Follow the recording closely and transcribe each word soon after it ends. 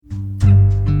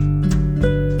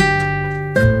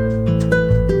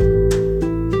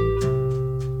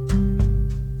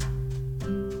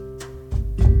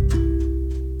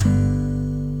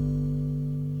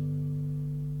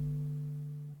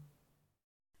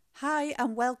Hi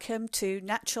and welcome to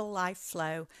Natural Life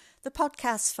Flow, the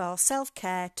podcast for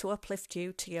self-care to uplift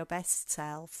you to your best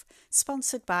self,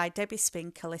 sponsored by Debbie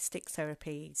Spink Holistic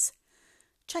Therapies.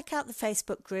 Check out the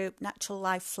Facebook group Natural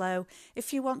Life Flow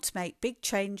if you want to make big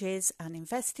changes and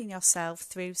invest in yourself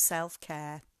through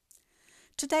self-care.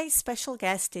 Today's special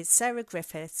guest is Sarah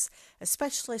Griffiths, a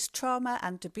specialist trauma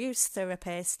and abuse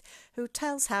therapist who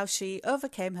tells how she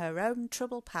overcame her own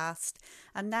troubled past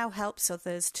and now helps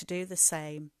others to do the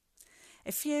same.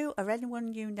 If you or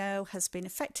anyone you know has been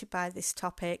affected by this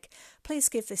topic, please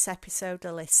give this episode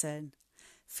a listen.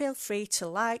 Feel free to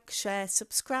like, share,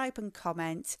 subscribe and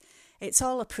comment. It's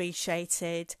all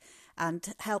appreciated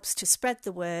and helps to spread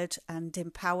the word and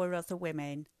empower other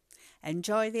women.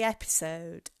 Enjoy the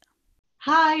episode.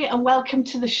 Hi and welcome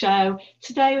to the show.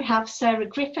 Today we have Sarah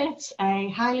Griffiths, a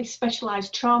highly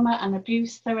specialised trauma and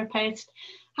abuse therapist.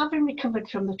 Having recovered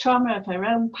from the trauma of her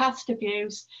own past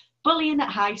abuse, bullying at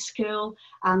high school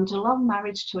and a long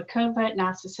marriage to a covert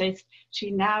narcissist, she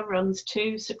now runs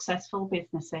two successful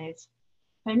businesses.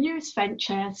 Her newest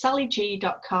venture,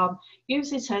 SallyG.com,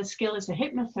 uses her skill as a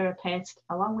hypnotherapist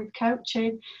along with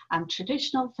coaching and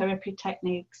traditional therapy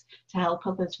techniques to help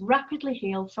others rapidly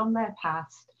heal from their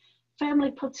past,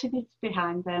 firmly putting it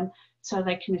behind them so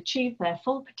they can achieve their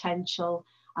full potential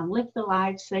and live the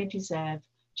lives they deserve,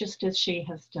 just as she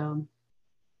has done.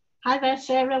 Hi there,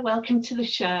 Sarah. Welcome to the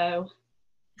show.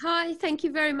 Hi, thank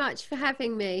you very much for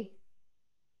having me.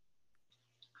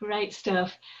 Great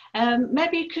stuff.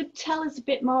 Maybe you could tell us a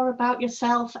bit more about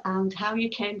yourself and how you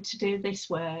came to do this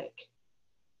work.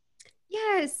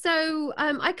 Yeah, so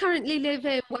I currently live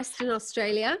in Western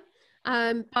Australia,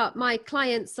 but my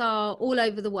clients are all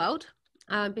over the world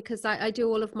because I do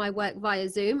all of my work via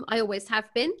Zoom. I always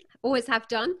have been, always have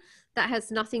done. That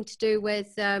has nothing to do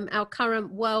with our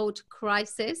current world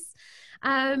crisis.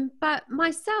 But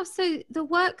myself, so the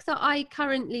work that I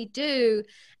currently do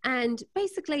and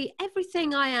basically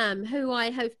everything I am, who I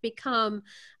have become,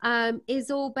 is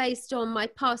all based on my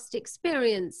past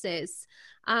experiences.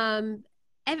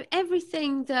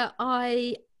 Everything that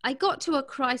I got to a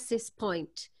crisis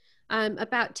point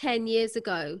about 10 years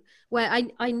ago where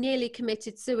I nearly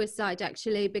committed suicide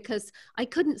actually because I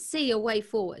couldn't see a way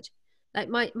forward.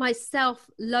 Like my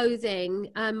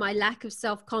self-loathing, my lack of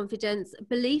self-confidence,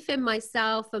 belief in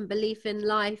myself and belief in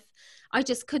life, I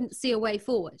just couldn't see a way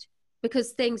forward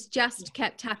because things just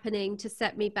kept happening to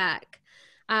set me back.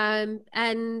 And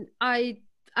I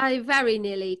very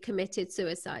nearly committed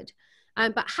suicide.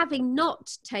 But having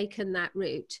not taken that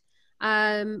route,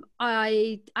 I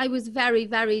was very,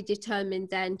 very determined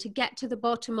then to get to the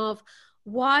bottom of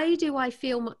why do I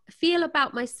feel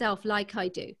about myself like I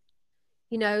do?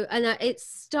 You know, and it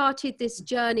started this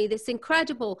journey, this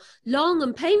incredible, long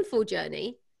and painful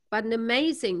journey, but an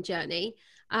amazing journey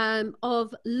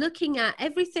of looking at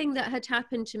everything that had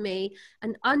happened to me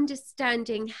and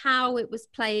understanding how it was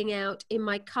playing out in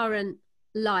my current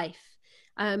life,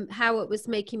 how it was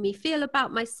making me feel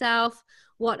about myself,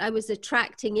 what I was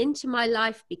attracting into my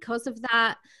life because of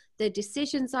that, the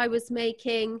decisions I was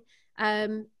making,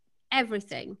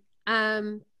 everything.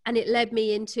 And it led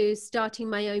me into starting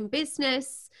my own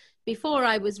business before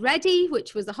I was ready,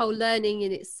 which was a whole learning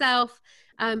in itself,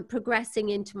 progressing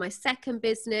into my second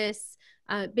business,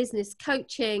 business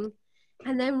coaching,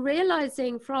 and then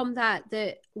realizing from that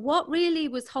what really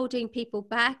was holding people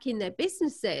back in their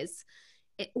businesses,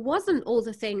 it wasn't all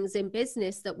the things in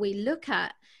business that we look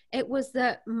at. It was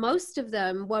that most of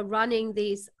them were running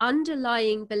these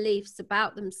underlying beliefs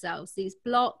about themselves, these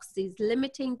blocks, these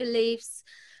limiting beliefs,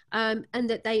 and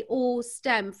that they all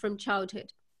stem from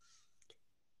childhood.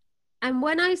 And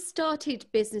when I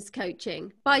started business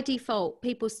coaching, by default,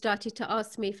 people started to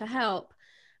ask me for help.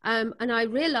 And I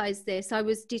realized this, I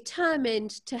was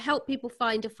determined to help people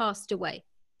find a faster way.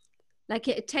 Like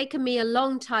it had taken me a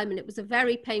long time and it was a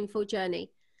very painful journey.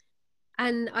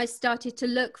 And I started to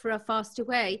look for a faster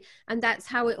way. And that's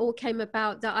how it all came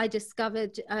about, that I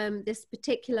discovered this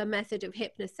particular method of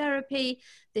hypnotherapy,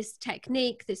 this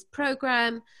technique, this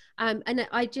program. And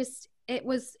it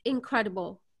was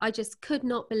incredible. I just could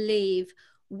not believe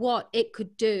what it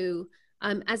could do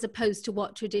as opposed to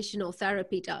what traditional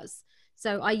therapy does.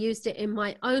 So I used it in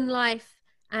my own life.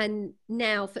 And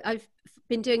now I've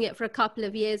been doing it for a couple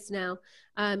of years now,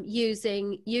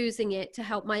 using it to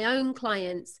help my own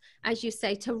clients, as you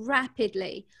say, to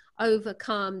rapidly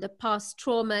overcome the past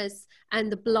traumas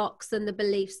and the blocks and the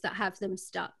beliefs that have them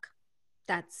stuck.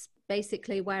 That's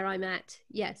basically where I'm at.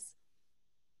 Yes.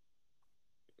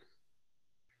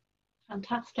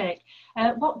 Fantastic.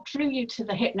 What drew you to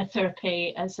the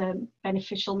hypnotherapy as a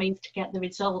beneficial means to get the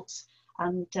results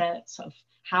and sort of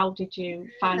how did you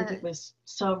find it was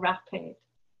so rapid?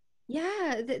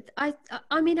 Yeah,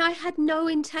 I mean, I had no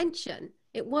intention.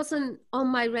 It wasn't on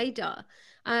my radar.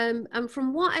 And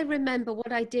from what I remember,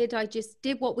 what I did, I just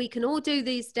did what we can all do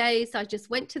these days. I just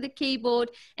went to the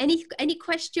keyboard. Any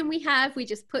question we have, we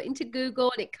just put into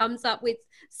Google, and it comes up with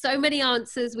so many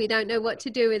answers. We don't know what to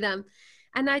do with them.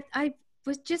 And I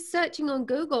was just searching on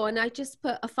Google, and I just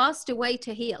put a faster way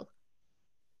to heal.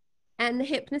 And the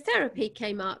hypnotherapy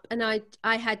came up, and I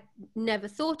had never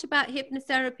thought about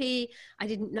hypnotherapy. I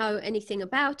didn't know anything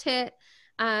about it.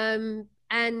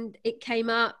 And it came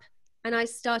up, and I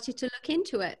started to look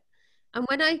into it. And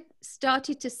when I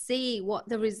started to see what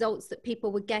the results that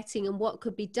people were getting and what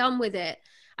could be done with it,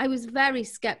 I was very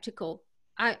skeptical.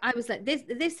 I was like,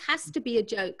 this has to be a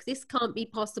joke. This can't be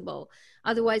possible.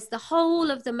 Otherwise, the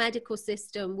whole of the medical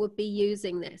system would be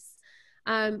using this.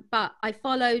 But I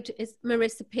followed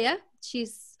Marissa Peer.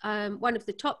 She's one of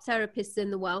the top therapists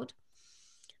in the world.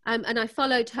 And I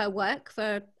followed her work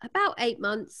for about 8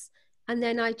 months. And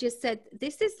then I just said,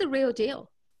 this is the real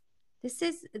deal. This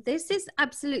is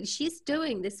absolutely, she's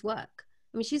doing this work.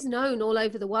 I mean, she's known all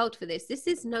over the world for this. This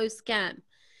is no scam.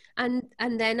 And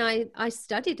then I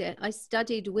studied it. I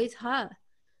studied with her.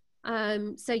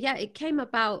 So yeah, it came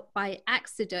about by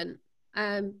accident.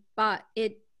 But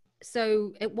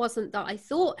so it wasn't that I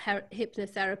thought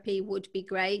hypnotherapy would be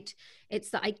great. It's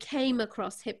that I came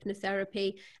across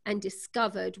hypnotherapy and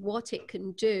discovered what it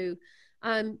can do.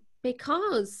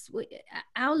 Because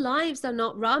our lives are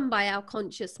not run by our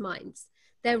conscious minds.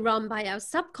 They're run by our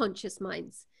subconscious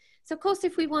minds. So of course,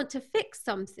 if we want to fix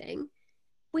something,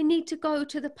 we need to go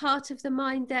to the part of the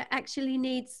mind that actually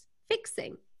needs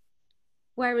fixing.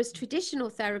 Whereas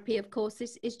traditional therapy, of course,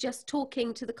 is just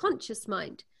talking to the conscious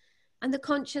mind. And the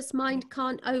conscious mind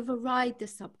can't override the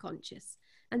subconscious.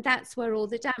 And that's where all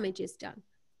the damage is done.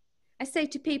 I say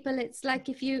to people, it's like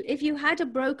if you had a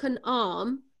broken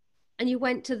arm and you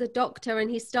went to the doctor and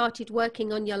he started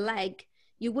working on your leg,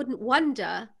 you wouldn't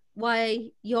wonder why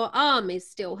your arm is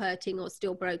still hurting or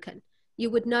still broken.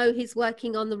 You would know he's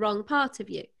working on the wrong part of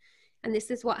you. And this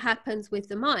is what happens with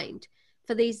the mind.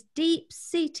 For these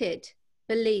deep-seated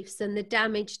beliefs and the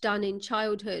damage done in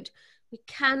childhood, we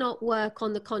cannot work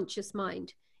on the conscious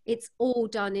mind. It's all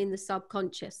done in the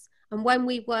subconscious. And when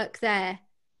we work there,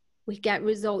 we get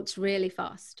results really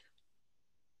fast.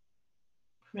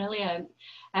 Brilliant.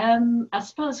 I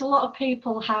suppose a lot of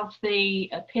people have the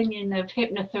opinion of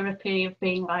hypnotherapy of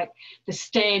being like the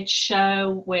stage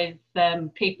show with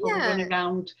people running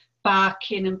around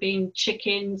barking and being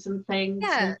chickens and things.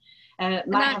 Yeah. And,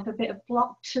 might have a bit of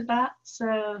block to that.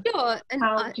 So sure. And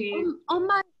how do you... on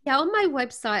my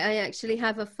website, I actually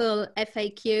have a full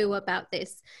FAQ about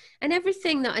this. And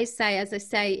everything that I say, as I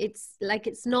say, it's like,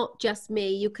 it's not just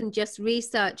me. You can just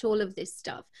research all of this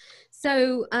stuff.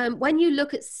 So when you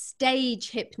look at stage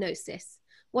hypnosis,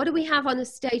 what do we have on the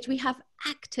stage? We have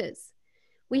actors.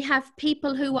 We have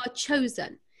people who are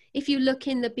chosen. If you look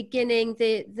in the beginning,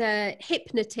 the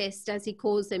hypnotist, as he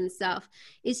calls himself,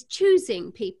 is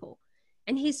choosing people.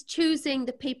 And he's choosing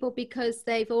the people because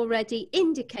they've already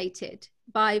indicated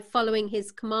by following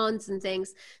his commands and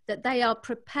things that they are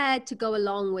prepared to go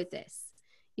along with this.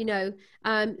 You know,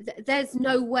 there's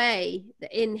no way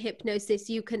that in hypnosis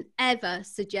you can ever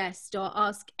suggest or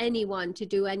ask anyone to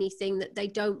do anything that they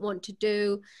don't want to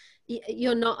do.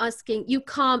 You're not asking, you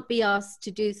can't be asked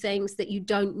to do things that you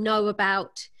don't know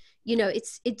about. You know,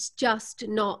 it's just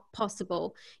not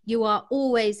possible. You are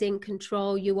always in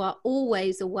control. You are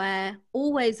always aware,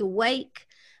 always awake.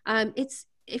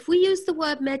 If we use the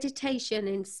word meditation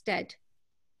instead,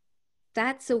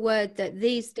 that's a word that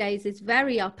these days is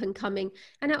very up and coming.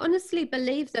 And I honestly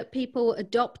believe that people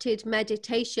adopted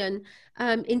meditation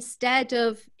instead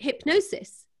of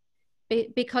hypnosis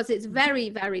because it's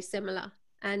very, very similar.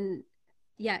 And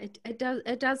yeah, it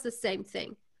does the same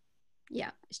thing.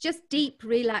 Yeah, it's just deep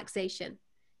relaxation.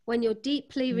 When you're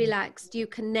deeply relaxed, you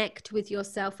connect with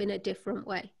yourself in a different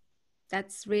way.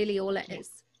 That's really all it is.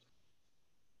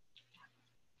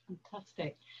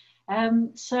 Fantastic.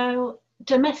 So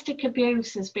domestic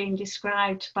abuse has been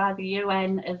described by the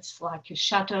UN as like a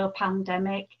shadow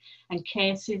pandemic, and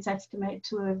cases estimated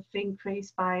to have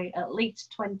increased by at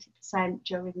least 20%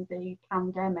 during the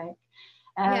pandemic.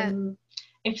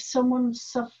 If someone's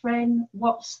suffering,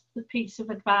 what's the piece of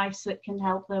advice that can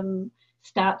help them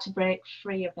start to break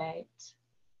free of it?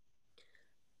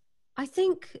 I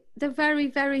think the very,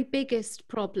 very biggest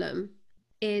problem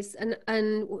is, and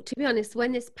to be honest,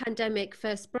 when this pandemic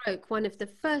first broke, one of the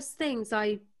first things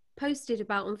I posted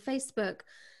about on Facebook,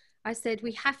 I said,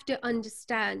 we have to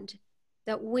understand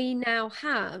that we now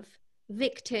have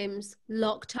victims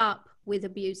locked up with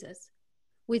abusers.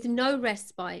 with no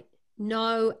respite,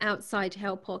 no outside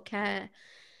help or care.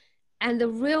 And the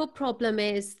real problem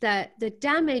is that the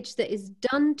damage that is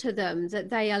done to them, that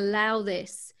they allow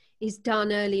this, is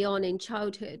done early on in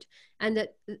childhood. And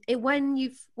that when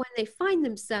they find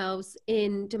themselves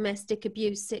in domestic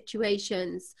abuse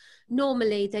situations,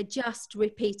 normally they're just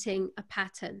repeating a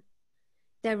pattern.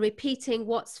 They're repeating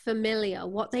what's familiar,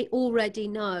 what they already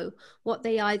know, what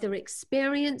they either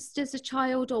experienced as a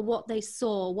child or what they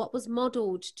saw, what was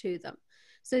modeled to them.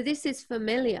 So this is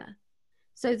familiar.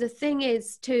 So the thing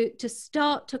is to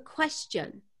start to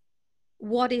question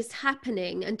what is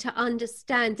happening and to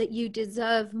understand that you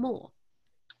deserve more,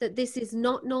 that this is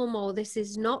not normal, this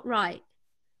is not right,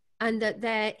 and that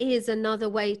there is another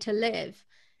way to live,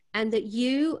 and that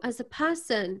you as a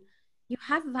person, you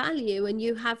have value and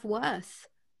you have worth,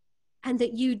 and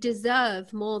that you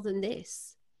deserve more than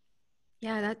this.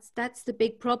 Yeah, that's the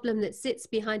big problem that sits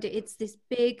behind it. It's this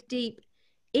big, deep,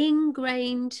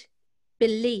 ingrained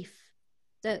belief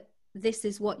that this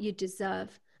is what you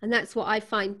deserve. And that's what I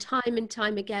find time and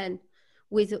time again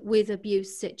with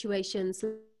abuse situations,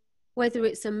 whether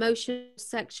it's emotional,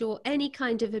 sexual, any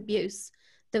kind of abuse,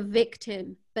 the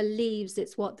victim believes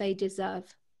it's what they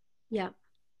deserve. Yeah.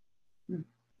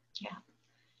 Yeah.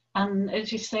 And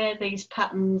as you say, these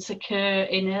patterns occur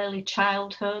in early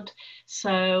childhood.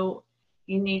 So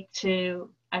you need to,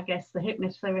 I guess, the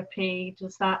hypnotherapy,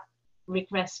 does that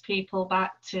regress people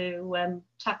back to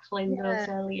tackling those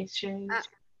early issues?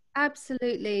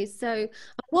 Absolutely. So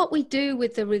what we do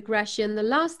with the regression, the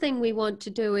last thing we want to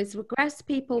do is regress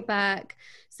people back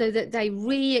so that they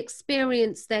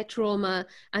re-experience their trauma,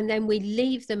 and then we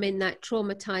leave them in that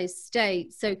traumatized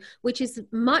state. So, which is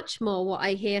much more what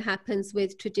I hear happens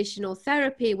with traditional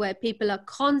therapy, where people are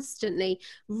constantly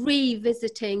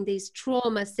revisiting these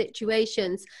trauma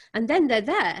situations, and then they're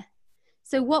there.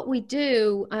 So what we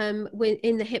do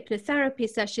in the hypnotherapy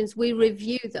sessions, we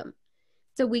review them.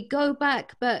 So we go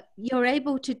back, but you're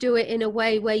able to do it in a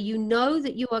way where you know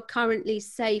that you are currently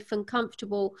safe and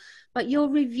comfortable, but you're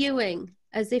reviewing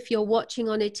as if you're watching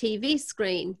on a TV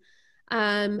screen.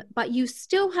 But you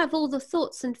still have all the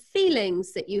thoughts and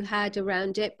feelings that you had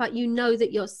around it, but you know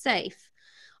that you're safe.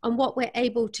 And what we're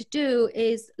able to do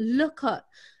is look at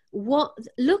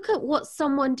what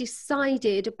someone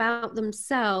decided about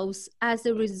themselves as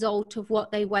a result of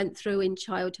what they went through in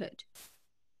childhood.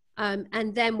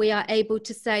 And then we are able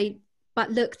to say, but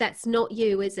look, that's not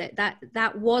you, is it?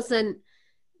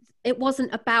 It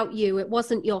wasn't about you. It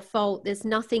wasn't your fault. There's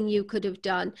nothing you could have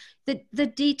done. The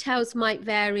details might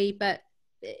vary, but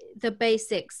the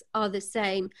basics are the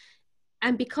same.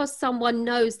 And because someone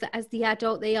knows that as the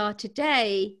adult they are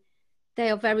today,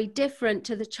 they are very different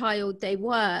to the child they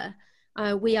were,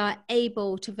 we are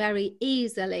able to very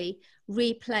easily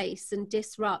replace and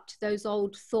disrupt those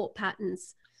old thought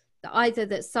patterns, either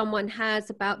that someone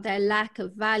has about their lack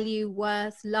of value,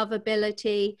 worth,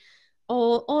 lovability,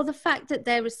 or the fact that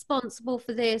they're responsible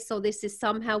for this, or this is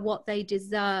somehow what they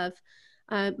deserve.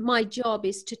 My job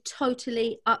is to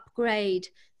totally upgrade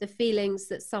the feelings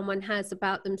that someone has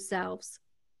about themselves.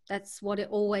 That's what it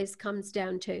always comes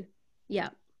down to. Yeah.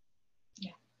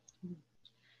 Yeah.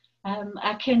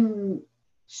 I can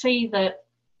see that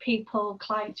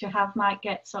clients you have might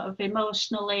get sort of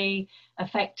emotionally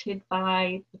affected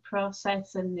by the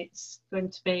process, and it's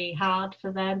going to be hard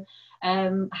for them.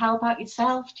 How about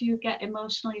yourself? Do you get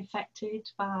emotionally affected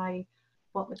by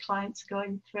what the clients are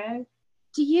going through?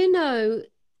 Do you know,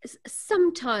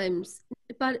 sometimes,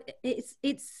 but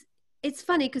it's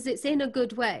funny because it's in a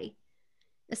good way.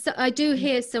 So I do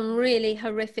hear some really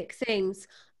horrific things,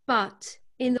 but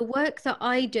in the work that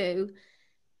I do,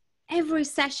 every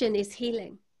session is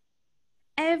healing.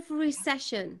 Every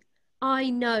session, I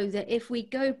know that if we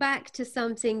go back to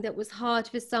something that was hard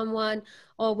for someone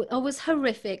or was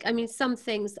horrific, I mean, some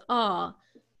things are,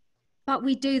 but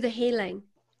we do the healing.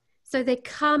 So they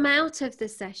come out of the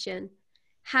session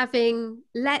having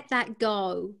let that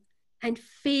go and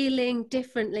feeling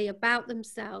differently about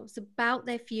themselves, about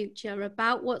their future,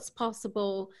 about what's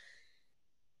possible.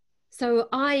 So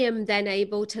I am then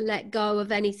able to let go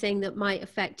of anything that might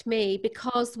affect me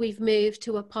because we've moved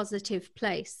to a positive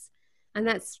place. And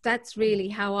that's really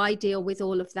how I deal with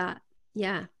all of that.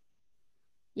 Yeah.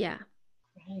 Yeah.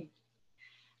 Great.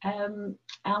 And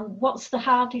what's the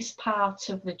hardest part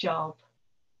of the job?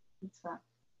 What's that?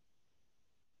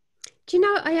 Do you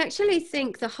know, I actually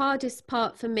think the hardest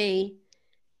part for me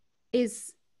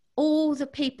is all the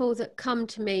people that come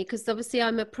to me, because obviously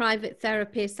I'm a private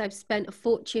therapist. I've spent a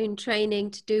fortune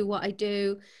training to do what I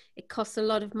do. It costs a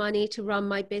lot of money to run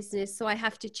my business, so I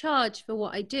have to charge for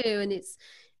what I do, and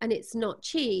it's not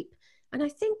cheap. And I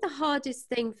think the hardest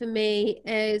thing for me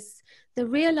is the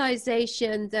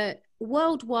realization that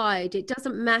worldwide, it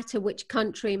doesn't matter which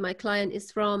country my client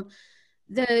is from,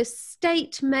 the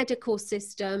state medical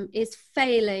system is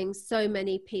failing so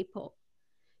many people,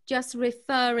 just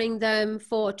referring them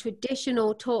for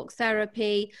traditional talk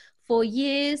therapy for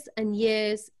years and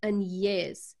years and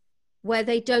years, where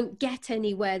they don't get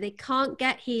anywhere. They can't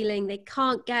get healing. They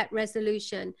can't get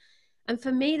resolution. And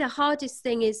for me, the hardest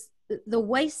thing is the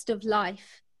waste of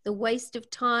life, the waste of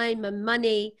time and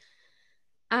money,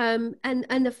 and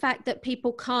the fact that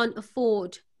people can't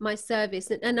afford my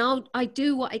service. And I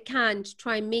do what I can to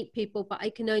try and meet people, but I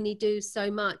can only do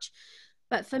so much.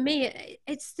 But for me,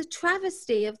 it's the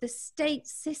travesty of the state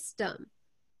system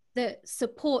that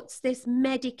supports this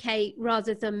medicate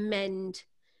rather than mend.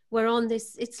 We're on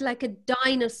this, it's like a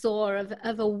dinosaur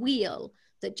of a wheel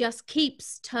that just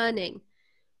keeps turning.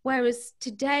 Whereas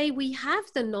today we have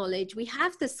the knowledge, we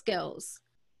have the skills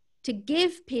to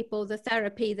give people the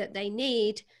therapy that they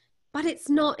need, but it's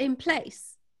not in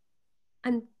place.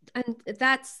 And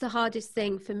that's the hardest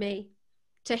thing for me,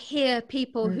 to hear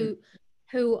people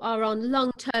who are on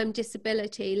long-term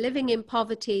disability, living in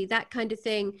poverty, that kind of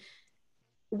thing,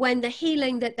 when the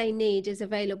healing that they need is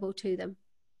available to them.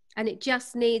 And it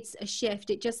just needs a shift.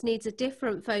 It just needs a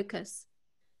different focus.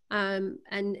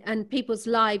 And people's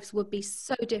lives would be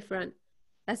so different.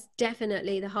 That's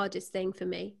definitely the hardest thing for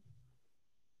me.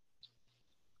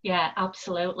 Yeah,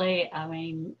 absolutely. I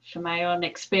mean, from my own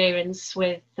experience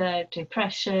with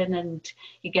depression, and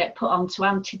you get put onto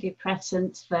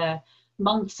antidepressants for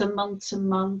months and months and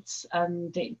months,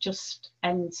 and it just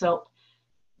ends up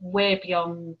way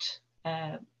beyond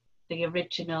the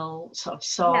original sort of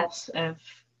source of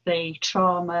the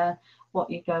trauma, what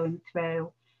you're going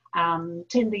through. And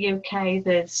in the UK,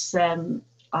 there's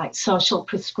like social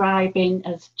prescribing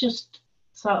has just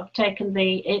sort of taken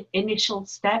the initial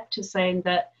step to saying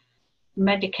that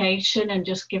medication and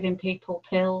just giving people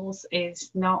pills is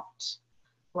not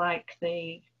like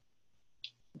the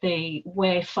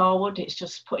way forward. It's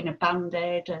just putting a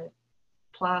band-aid, a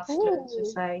plaster, to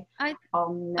say. I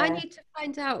need to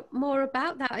find out more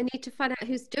about that. I need to find out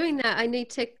who's doing that. I need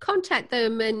to contact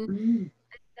them and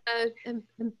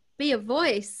be a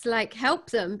voice, like help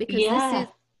them, because this is the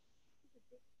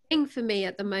thing for me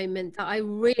at the moment that I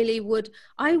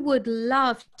would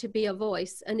love to be a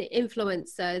voice, an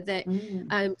influencer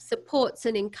that supports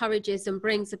and encourages and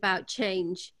brings about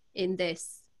change in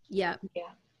this.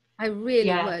 I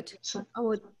really would. I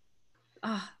would.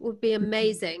 It would be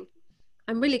amazing.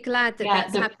 I'm really glad that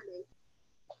that's happening.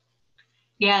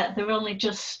 Yeah, they're only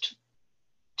just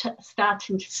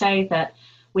starting to say that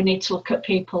we need to look at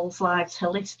people's lives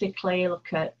holistically,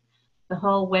 look at the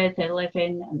whole way they're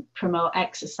living, and promote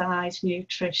exercise,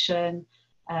 nutrition,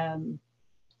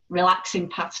 relaxing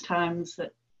pastimes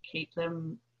that keep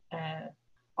them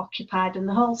occupied, and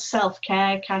the whole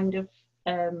self-care kind of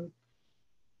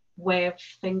way of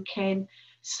thinking.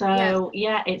 So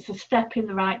it's a step in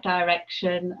the right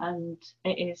direction, and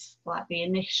it is like the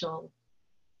initial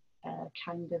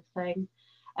kind of thing.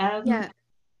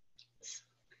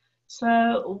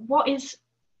 So what is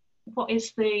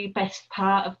the best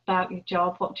part about your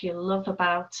job? What do you love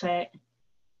about it?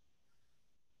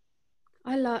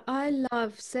 I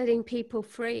love setting people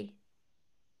free.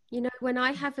 You know, when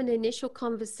I have an initial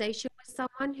conversation with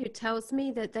someone who tells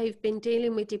me that they've been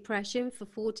dealing with depression for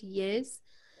 40 years,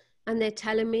 and they're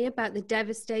telling me about the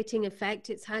devastating effect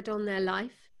it's had on their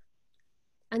life,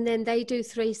 and then they do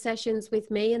 3 sessions with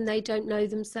me and they don't know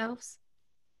themselves,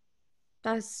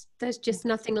 there's just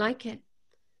nothing like it.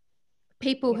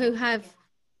 People who have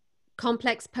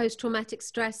complex post-traumatic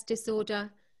stress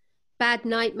disorder, bad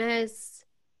nightmares,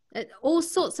 all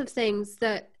sorts of things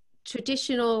that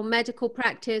traditional medical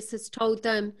practice has told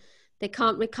them they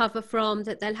can't recover from,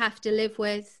 that they'll have to live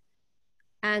with,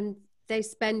 and they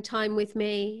spend time with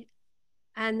me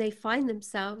and they find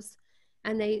themselves,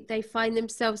 and they find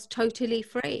themselves totally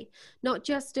free, not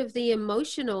just of the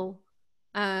emotional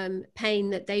pain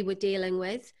that they were dealing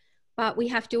with, but we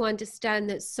have to understand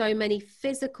that so many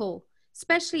physical,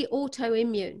 especially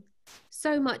autoimmune,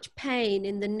 so much pain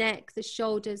in the neck, the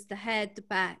shoulders, the head, the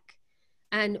back,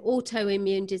 and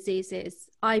autoimmune diseases,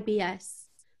 IBS,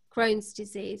 Crohn's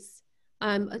disease,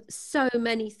 so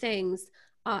many things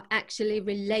are actually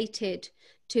related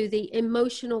to the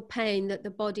emotional pain that the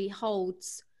body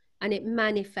holds, and it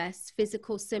manifests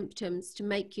physical symptoms to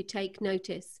make you take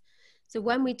notice. So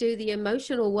when we do the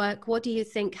emotional work, what do you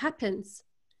think happens?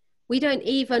 We don't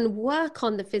even work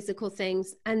on the physical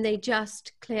things, and they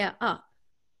just clear up.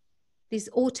 These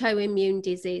autoimmune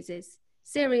diseases,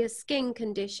 serious skin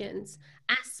conditions,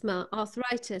 asthma,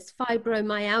 arthritis,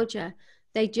 fibromyalgia,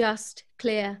 they just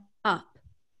clear up.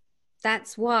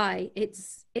 That's why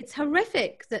it's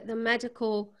horrific that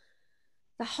the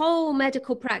whole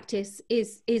medical practice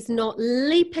is not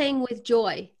leaping with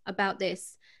joy about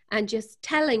this and just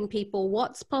telling people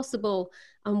what's possible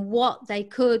and what they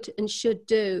could and should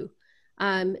do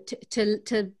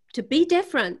to be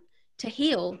different, to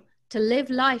heal, to live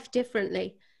life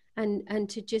differently, and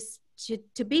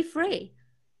to be free,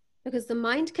 because the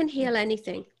mind can heal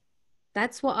anything.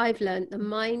 That's what I've learned. The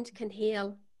mind can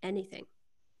heal anything.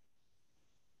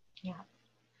 Yeah.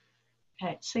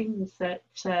 It seems that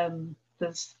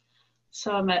there's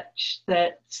so much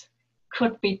that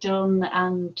could be done,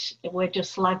 and we're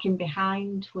just lagging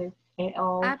behind with it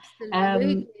all.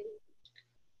 Absolutely.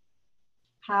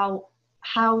 How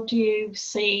do you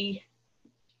see,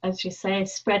 as you say,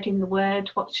 spreading the word?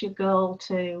 What's your goal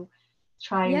to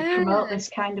try and promote this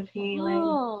kind of healing?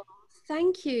 Oh,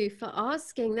 thank you for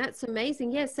asking. That's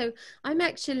amazing. Yeah, so I'm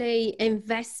actually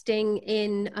investing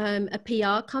in a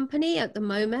PR company at the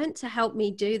moment to help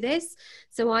me do this.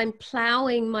 So I'm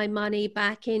plowing my money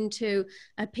back into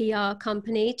a PR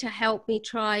company to help me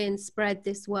try and spread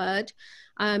this word.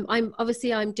 I'm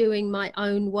doing my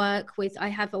own work with, I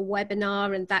have a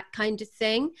webinar and that kind of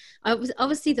thing.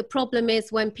 Obviously, the problem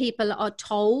is when people are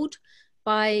told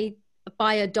by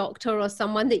a doctor or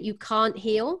someone that you can't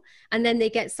heal, and then they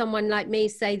get someone like me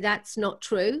say that's not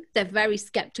true. They're very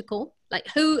skeptical, like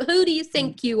who do you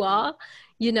think you are,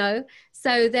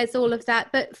 so there's all of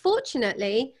that. But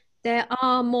fortunately, there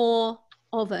are more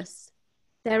of us.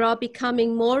 There are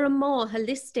becoming more and more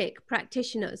holistic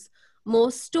practitioners,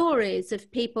 more stories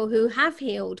of people who have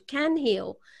healed, can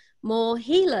heal, more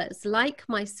healers like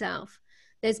myself.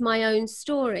 There's my own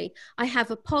story. I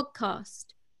have a podcast.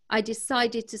 I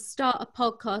decided to start a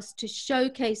podcast to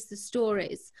showcase the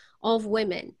stories of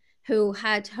women who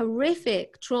had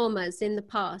horrific traumas in the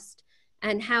past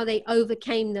and how they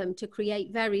overcame them to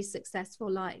create very successful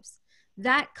lives.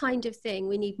 That kind of thing.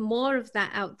 We need more of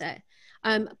that out there.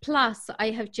 Plus,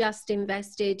 I have just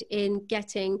invested in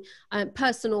getting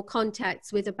personal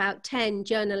contacts with about 10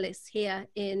 journalists here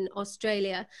in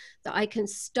Australia that I can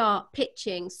start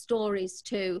pitching stories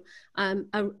to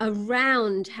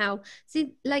around how,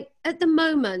 like at the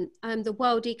moment, the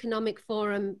World Economic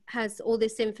Forum has all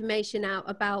this information out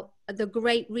about the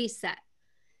Great Reset.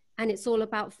 And it's all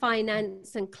about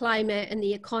finance and climate and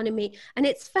the economy. And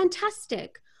it's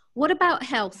fantastic. What about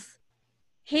health?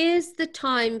 Here's the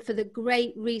time for the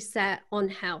Great Reset on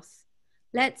health.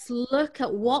 Let's look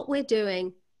at what we're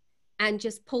doing and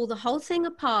just pull the whole thing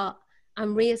apart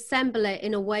and reassemble it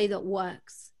in a way that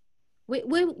works. We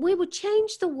would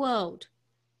change the world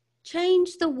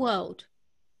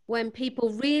when people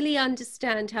really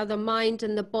understand how the mind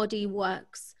and the body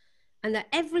works, and that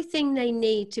everything they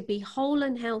need to be whole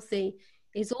and healthy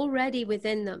is already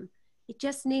within them. It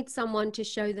just needs someone to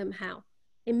show them how.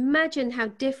 Imagine how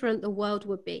different the world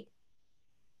would be.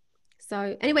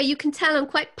 So anyway, you can tell I'm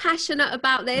quite passionate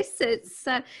about this. It's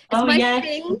my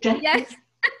thing. Yes.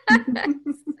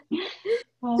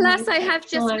 Plus, I have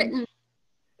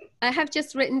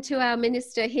just written to our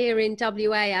minister here in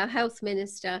WA, our health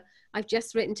minister. I've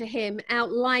just written to him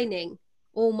outlining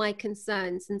all my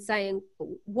concerns and saying,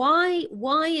 why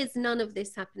is none of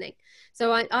this happening?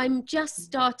 So I'm just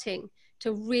starting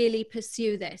to really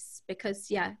pursue this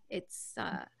because, it's,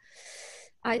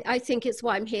 I think it's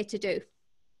what I'm here to do.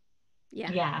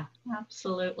 Yeah,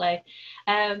 absolutely.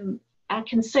 I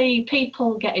can see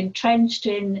people get entrenched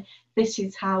in, this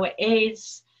is how it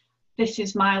is, this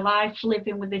is my life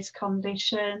living with this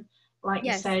condition. Like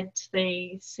you said,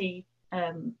 they see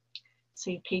PTSD.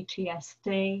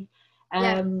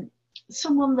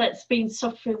 Someone that's been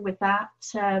suffering with that,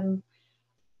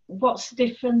 what's the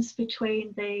difference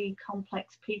between the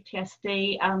complex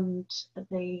PTSD and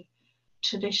the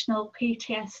traditional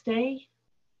PTSD?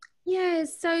 Yeah,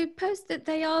 so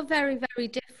they are very, very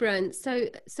different. So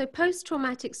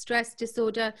post-traumatic stress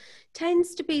disorder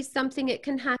tends to be something, it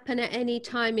can happen at any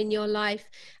time in your life,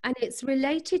 and it's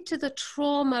related to the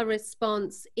trauma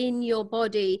response in your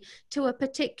body to a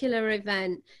particular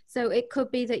event. So it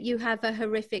could be that you have a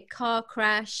horrific car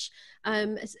crash,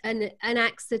 an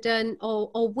accident,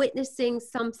 or witnessing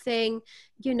something,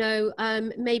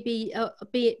 maybe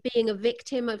being a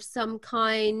victim of some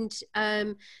kind.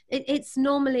 It's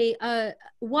normally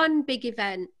one big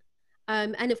event.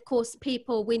 And of course,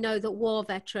 we know that war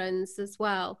veterans as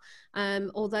well,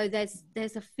 although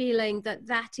there's a feeling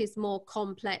that is more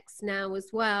complex now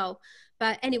as well.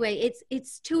 But anyway,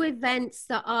 it's two events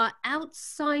that are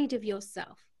outside of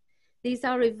yourself. These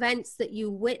are events that you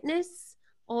witness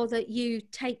or that you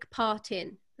take part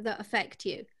in that affect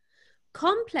you.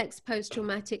 Complex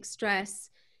post-traumatic stress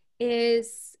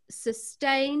is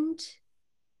sustained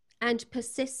and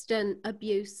persistent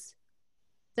abuse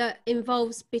that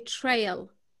involves betrayal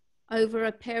over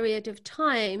a period of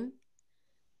time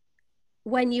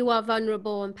when you are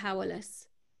vulnerable and powerless.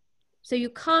 So you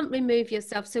can't remove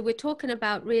yourself. So we're talking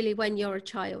about really when you're a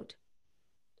child.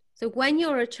 So when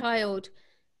you're a child,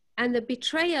 and the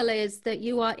betrayal is that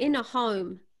you are in a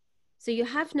home, so you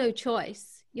have no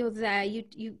choice. You're there,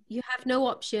 you have no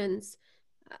options.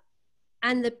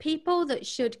 And the people that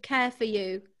should care for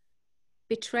you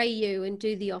betray you and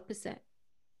do the opposite.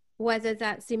 Whether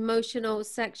that's emotional,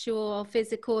 sexual, or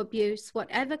physical abuse,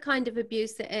 whatever kind of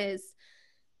abuse it is,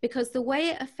 because the way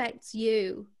it affects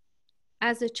you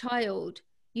as a child,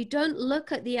 you don't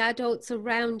look at the adults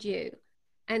around you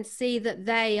and see that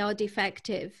they are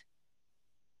defective.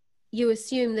 You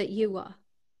assume that you are.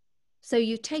 So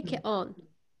you take it on.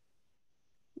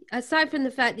 Aside from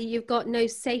the fact that you've got no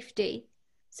safety,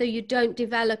 so you don't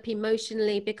develop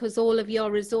emotionally because all of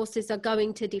your resources are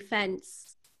going to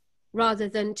defense rather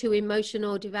than to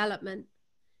emotional development.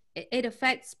 It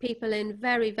affects people in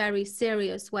very, very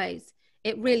serious ways.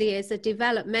 It really is a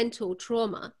developmental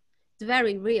trauma. It's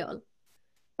very real.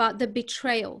 But the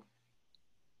betrayal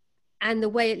and the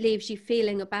way it leaves you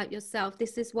feeling about yourself,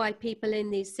 this is why people in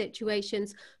these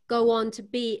situations go on to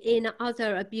be in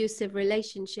other abusive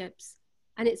relationships.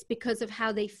 And it's because of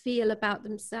how they feel about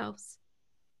themselves.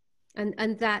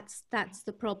 And that's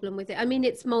the problem with it. I mean,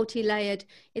 it's multi-layered,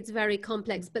 it's very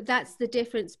complex, but that's the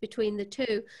difference between the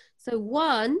two. So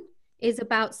one is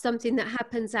about something that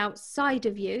happens outside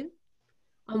of you,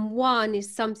 and one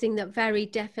is something that very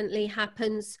definitely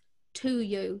happens to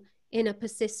you in a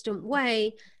persistent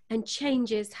way and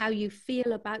changes how you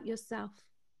feel about yourself.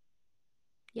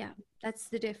 Yeah, that's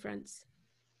the difference.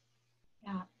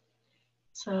 Yeah.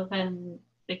 So then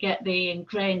they get the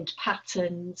ingrained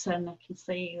patterns, and I can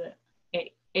see that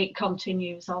it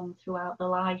continues on throughout the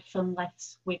life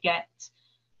unless we get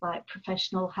like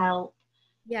professional help.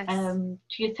 Yes. Do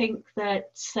you think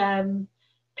that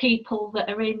people that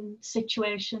are in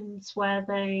situations where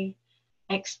they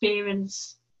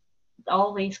experience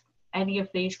any of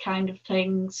these kind of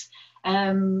things,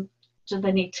 do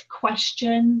they need to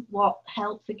question what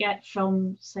help they get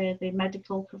from, say, the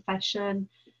medical profession,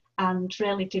 and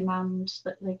really demand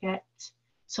that they get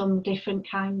some different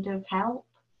kind of help?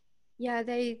 Yeah,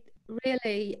 they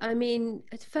really, I mean,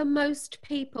 for most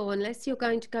people, unless you're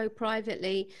going to go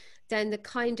privately, then the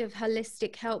kind of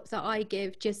holistic help that I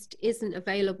give just isn't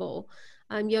available.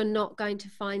 You're not going to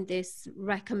find this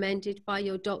recommended by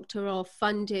your doctor or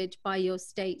funded by your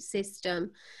state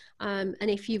system. And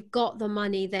if you've got the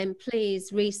money, then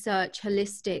please research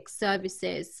holistic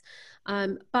services.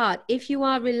 But if you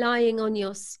are relying on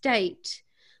your state,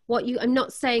 I'm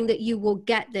not saying that you will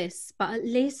get this, but at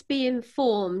least be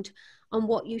informed. And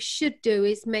what you should do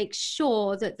is make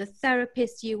sure that the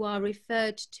therapist you are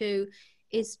referred to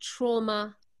is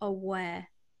trauma aware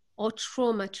or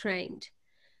trauma trained.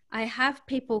 I have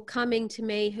people coming to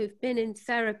me who've been in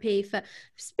therapy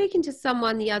speaking to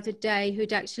someone the other day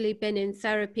who'd actually been in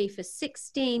therapy for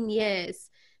 16 years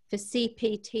for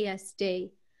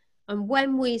CPTSD. And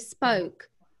when we spoke,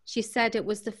 she said it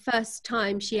was the first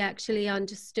time she actually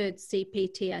understood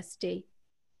CPTSD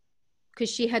because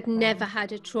she had never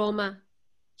had a trauma.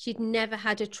 She'd never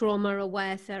had a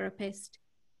trauma-aware therapist.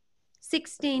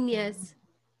 16 years.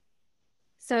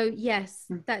 So yes,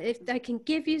 that if they can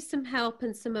give you some help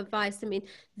and some advice, I mean,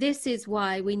 this is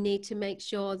why we need to make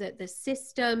sure that the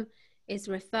system is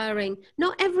referring.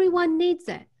 Not everyone needs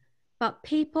it, but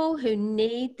people who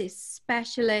need this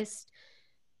specialist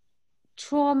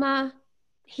trauma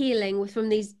healing from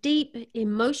these deep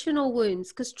emotional wounds,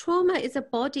 because trauma is a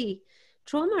body.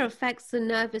 Trauma affects the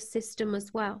nervous system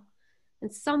as well.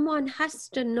 And someone has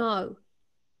to know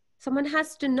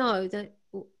that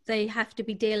they have to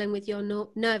be dealing with your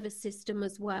nervous system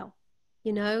as well,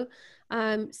 you know?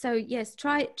 So yes,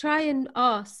 try and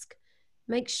ask,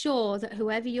 make sure that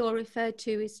whoever you're referred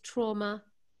to is trauma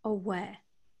aware.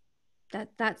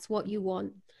 That's what you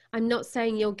want. I'm not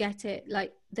saying you'll get it.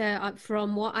 Like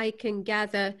from what I can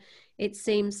gather, it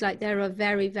seems like there are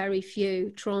very, very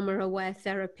few trauma-aware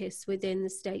therapists within the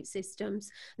state systems,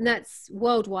 and that's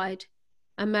worldwide.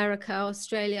 America,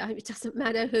 Australia, it doesn't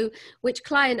matter which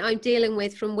client I'm dealing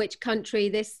with from which country.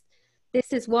 This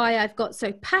is why I've got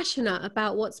so passionate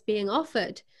about what's being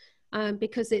offered,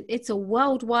 because it's a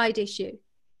worldwide issue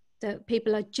that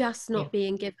people are just not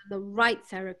being given the right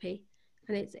therapy,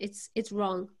 and it's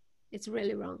wrong. It's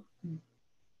really wrong.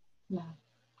 Yeah.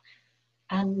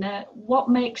 And what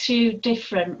makes you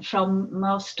different from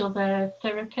most other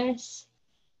therapists?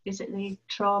 Is it the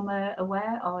trauma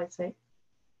aware, or is it?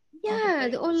 Yeah,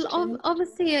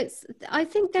 obviously I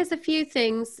think there's a few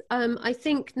things. I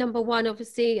think number one,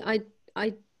 obviously,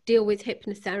 I deal with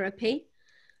hypnotherapy,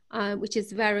 which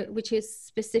is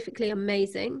specifically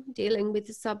amazing, dealing with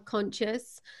the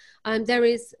subconscious. There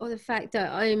is the fact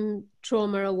that I'm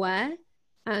trauma aware,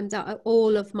 and that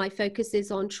all of my focus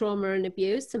is on trauma and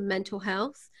abuse and mental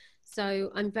health.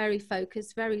 So I'm very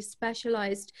focused, very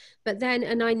specialized. But then,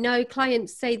 and I know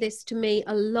clients say this to me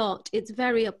a lot, it's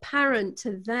very apparent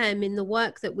to them in the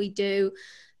work that we do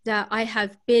that I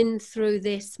have been through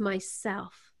this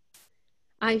myself.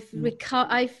 I've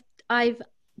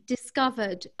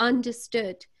discovered,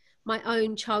 understood my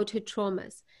own childhood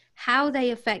traumas, how they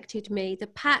affected me, the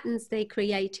patterns they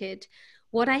created,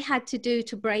 what I had to do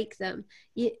to break them.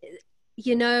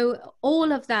 You know,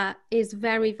 all of that is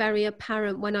very, very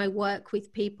apparent when I work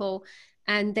with people,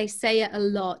 and they say it a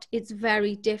lot. It's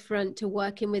very different to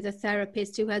working with a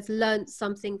therapist who has learned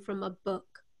something from a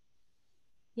book.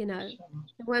 You know,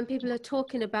 when people are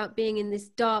talking about being in this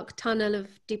dark tunnel of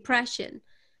depression,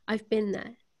 I've been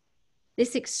there.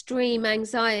 This extreme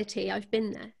anxiety, I've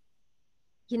been there.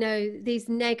 You know, these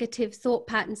negative thought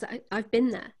patterns, I've been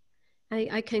there.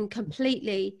 I can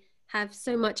completely have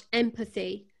so much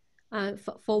empathy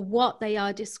for what they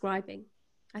are describing.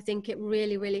 I think it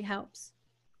really, really helps.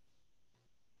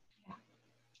 I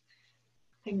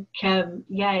think,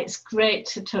 yeah, it's great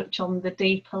to touch on the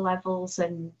deeper levels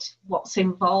and what's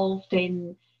involved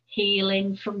in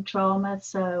healing from trauma.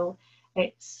 So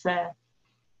it's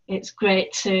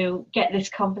great to get this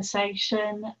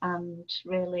conversation and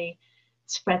really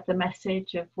spread the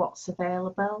message of what's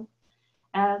available.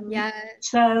 Yeah.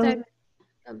 So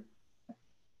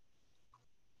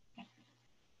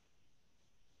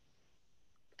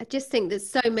I just think that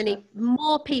so many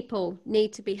more people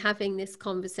need to be having this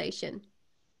conversation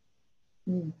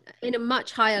in a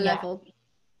much higher level.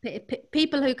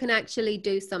 People who can actually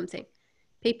do something,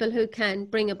 people who can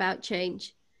bring about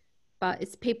change. But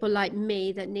it's people like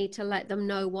me that need to let them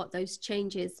know what those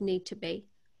changes need to be,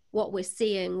 what we're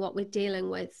seeing, what we're dealing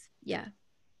with. Yeah.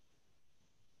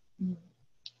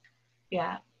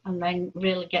 Yeah, and then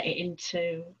really get it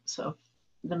into sort of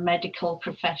the medical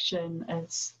profession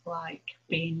as like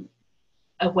being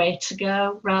a way to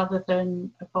go rather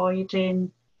than avoiding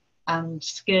and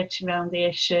skirting around the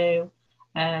issue.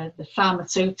 The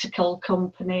pharmaceutical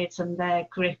companies and their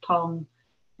grip on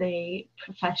the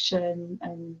profession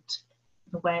and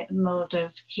the mode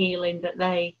of healing that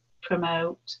they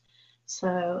promote.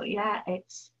 So yeah,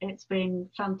 it's been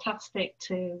fantastic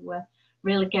to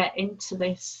really get into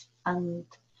this and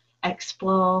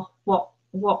explore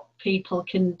what people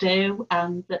can do,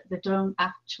 and that they don't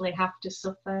actually have to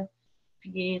suffer for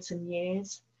years and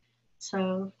years.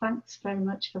 So thanks very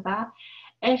much for that.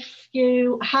 If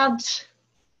you had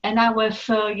an hour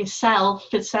for yourself,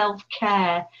 for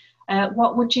self-care,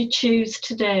 what would you choose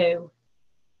to do?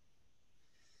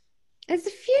 There's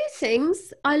a few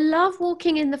things. I love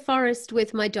walking in the forest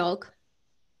with my dog.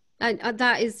 And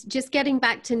that is just getting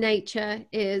back to nature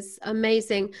is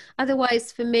amazing.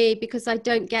 Otherwise, for me, because I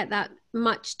don't get that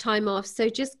much time off, so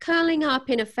just curling up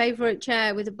in a favorite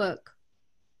chair with a book.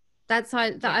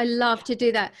 I love to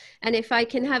do that. And if I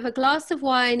can have a glass of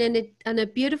wine and a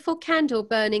beautiful candle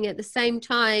burning at the same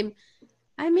time,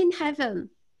 I'm in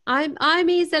heaven. I'm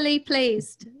easily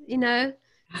pleased, you know.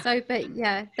 So, but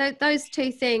yeah, those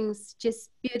two things,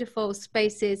 just beautiful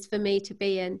spaces for me to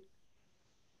be in.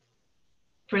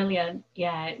 Brilliant.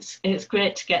 Yeah, it's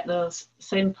great to get those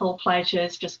simple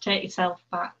pleasures. Just take yourself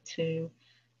back to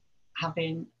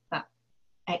having that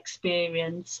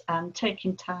experience and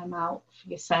taking time out for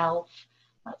yourself.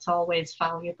 That's always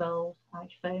valuable, I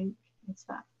think. Is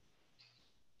that?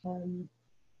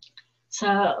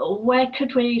 So where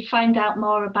could we find out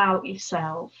more about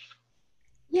yourself?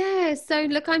 Yeah, so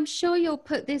look, I'm sure you'll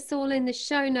put this all in the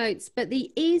show notes, but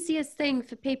the easiest thing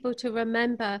for people to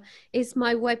remember is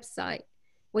my website,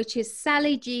 which is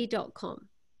sallyg.com.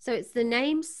 So it's the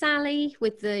name Sally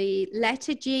with the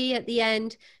letter G at the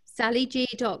end,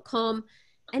 sallyg.com,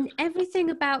 and everything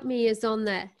about me is on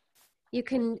there. You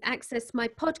can access my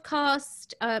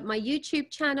podcast, my YouTube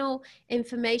channel,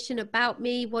 information about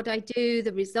me, what I do,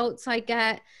 the results I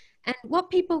get. And what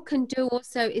people can do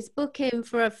also is book in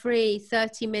for a free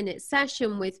 30-minute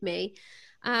session with me,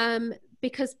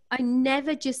 because I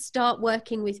never just start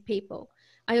working with people.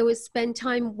 I always spend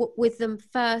time with them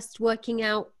first, working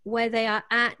out where they are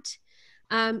at,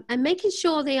 and making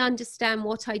sure they understand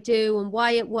what I do and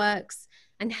why it works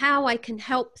and how I can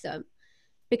help them.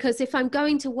 because if I'm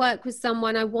going to work with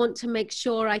someone, I want to make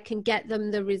sure I can get them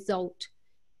the result.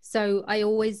 So I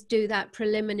always do that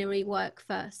preliminary work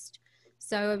first.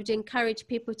 So I would encourage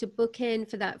people to book in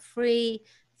for that free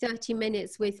 30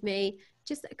 minutes with me,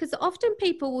 just because often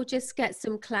people will just get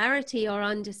some clarity or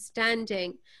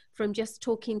understanding from just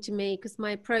talking to me, because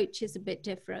my approach is a bit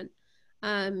different.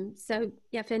 So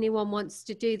yeah, if anyone wants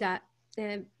to do that,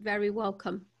 they're very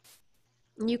welcome.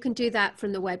 And you can do that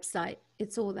from the website.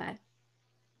 It's all there.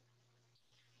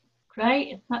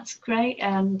 Great, that's great,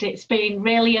 and it's been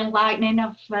really enlightening.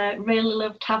 I've really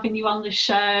loved having you on the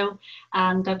show,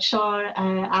 and I'm sure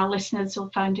our listeners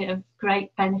will find it of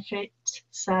great benefit.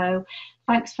 So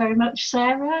thanks very much,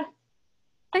 Sarah.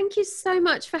 Thank you so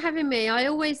much for having me. I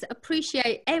always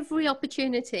appreciate every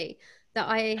opportunity that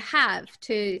I have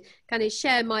to kind of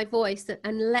share my voice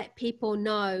and let people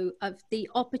know of the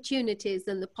opportunities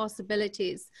and the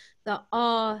possibilities that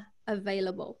are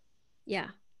available. Yeah.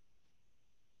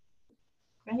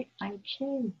 Great, thank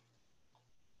you.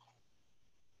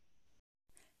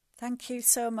 Thank you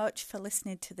so much for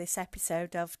listening to this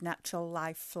episode of Natural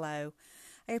Life Flow.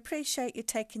 I appreciate you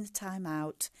taking the time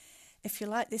out. If you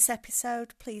like this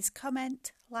episode, please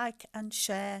comment, like and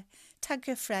share, tag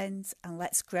your friends, and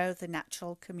let's grow the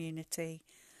natural community.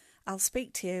 I'll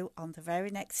speak to you on the very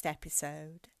next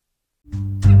episode.